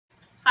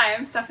Hi,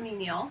 I'm Stephanie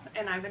Neal,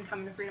 and I've been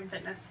coming to Freedom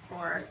Fitness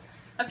for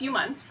a few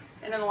months.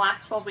 And in the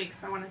last 12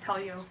 weeks, I want to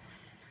tell you,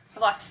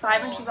 I've lost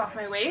 5 inches off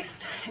my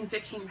waist and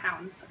 15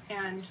 pounds.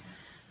 And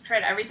I've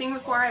tried everything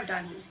before. I've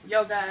done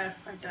yoga,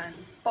 I've done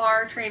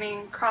bar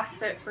training,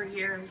 CrossFit for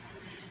years.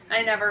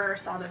 I never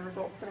saw the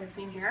results that I've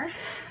seen here.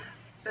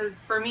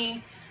 Because for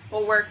me,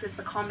 what worked is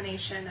the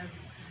combination of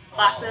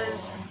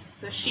classes,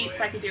 the sheets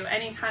I could do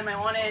anytime I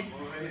wanted,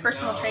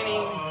 personal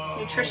training,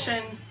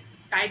 nutrition,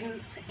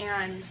 guidance,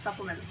 and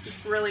supplements.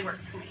 It's really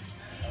worked for me.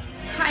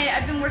 Hi,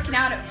 I've been working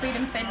out at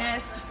Freedom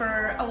Fitness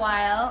for a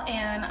while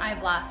and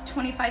I've lost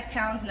 25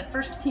 pounds in the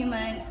first few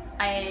months.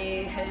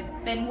 I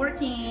had been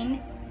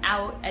working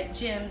out at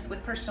gyms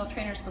with personal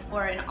trainers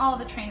before, and all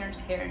the trainers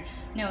here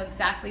know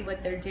exactly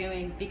what they're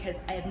doing because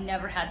I have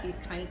never had these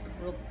kinds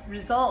of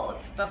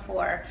results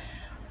before.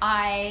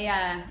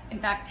 I, in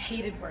fact,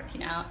 hated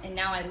working out, and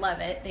now I love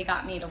it. They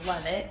got me to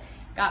love it,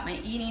 got my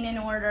eating in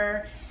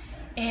order,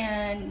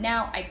 and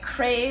now I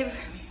crave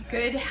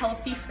good,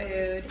 healthy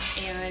food,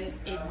 and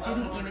it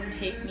didn't even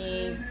take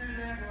me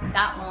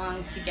that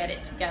long to get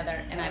it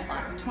together. And I've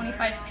lost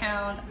 25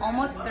 pounds,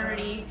 almost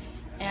 30,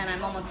 and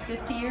I'm almost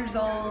 50 years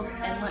old,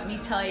 and let me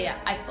tell you,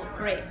 I feel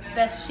great.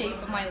 Best shape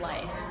of my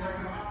life.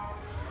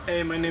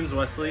 Hey, my name's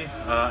Wesley.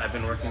 I've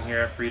been working here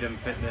at Freedom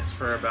Fitness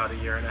for about a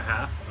year and a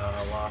half.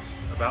 Lost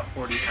about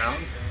 40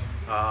 pounds.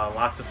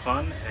 Lots of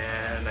fun,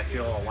 and I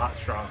feel a lot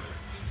stronger.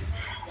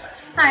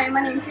 Hi,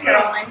 my name is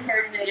Carol, and I'm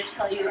here today to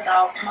tell you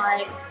about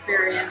my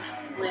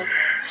experience with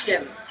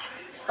gyms.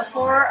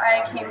 Before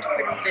I came to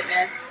Freedom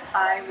Fitness,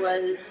 I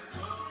was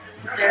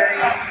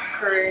very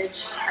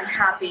discouraged,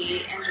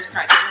 unhappy, and just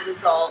not getting the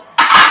results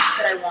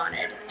that I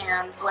wanted.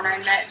 And when I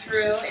met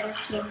Drew and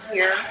his team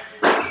here,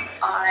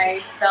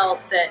 I felt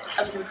that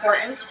I was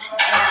important,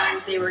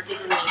 and they were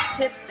giving me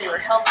tips, they were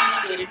helping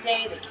me day to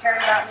day, they cared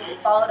about me,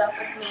 they followed up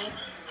with me.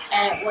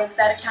 And it was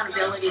that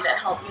accountability that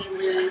helped me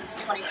lose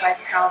 25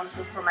 pounds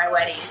before my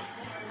wedding.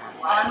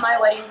 On my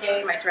wedding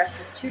day, my dress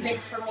was too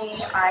big for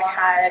me. I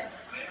had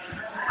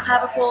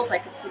clavicles, I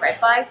could see my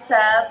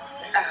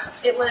biceps.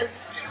 It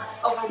was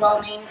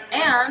overwhelming,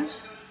 and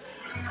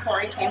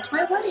Corey came to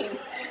my wedding.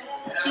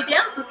 She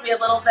danced with me a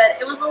little bit.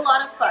 It was a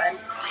lot of fun.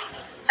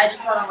 I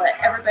just want to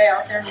let everybody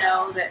out there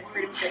know that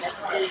Freedom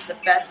Fitness is the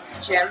best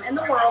gym in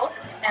the world,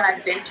 and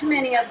I've been to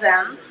many of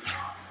them.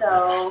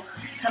 So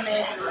come in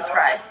and give it a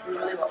try. You're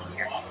really welcome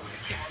here.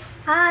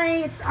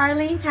 Hi, it's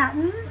Arlene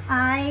Patton.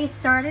 I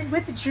started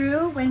with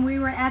Drew when we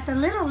were at the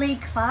Little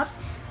League Club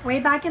way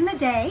back in the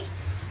day.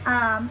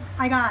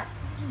 I got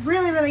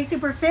really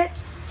super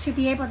fit to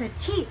be able to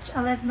teach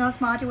a Les Mills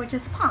module, which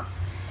is pump.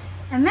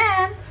 And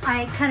then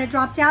I kind of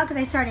dropped out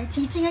because I started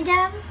teaching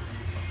again.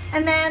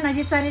 And then I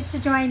decided to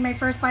join my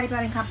first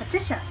bodybuilding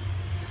competition.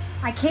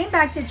 I came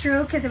back to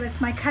Drew because it was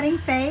my cutting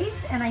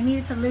phase and I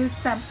needed to lose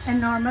some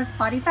enormous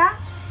body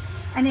fat.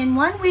 And in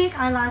 1 week,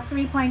 I lost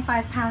 3.5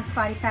 pounds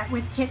body fat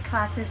with HIIT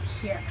classes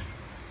here.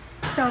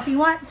 So if you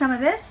want some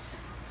of this,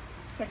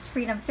 it's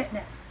Freedom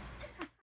Fitness.